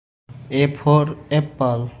A for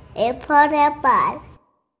apple. A for apple.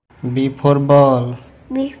 B for ball.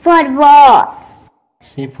 B for ball.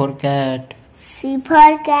 C for cat. C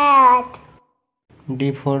for cat.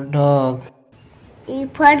 D for dog. E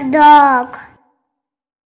for dog.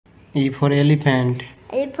 E for elephant.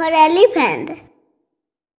 E for elephant.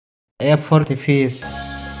 F for the fish.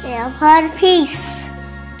 F for fish.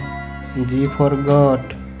 G for goat.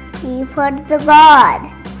 G for the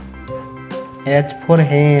god. H for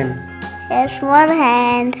hen. S for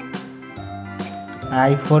hand.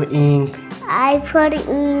 I for ink. I for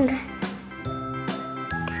ink.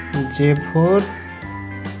 J for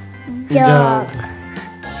Jug.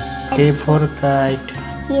 K for kite.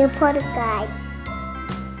 K for kite.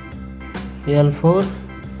 L for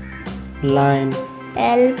lion.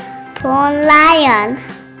 L for lion.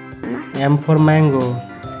 M for mango.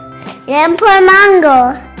 M for mango.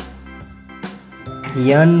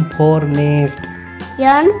 N for nest.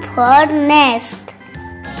 N for nest.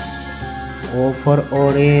 O for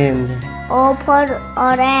orange. O for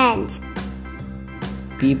orange.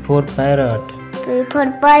 P for parrot. P for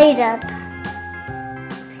pirate.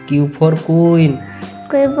 Q for queen.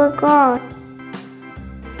 Q for corn.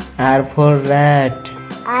 R for rat.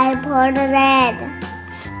 I for red.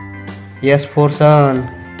 S for sun.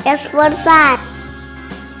 S for sun.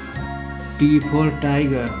 T for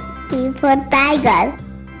tiger. T for tiger.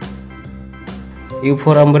 U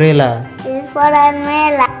for umbrella. U for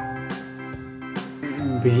umbrella.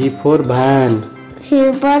 V for van.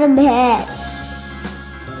 V for van.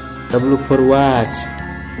 W for watch.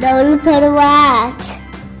 W for watch.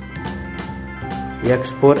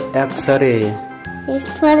 X for X-ray. X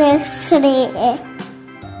for X-ray.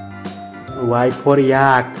 Y for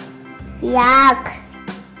yak. Yak.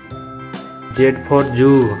 Z for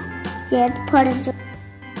zoo. Z for zoo.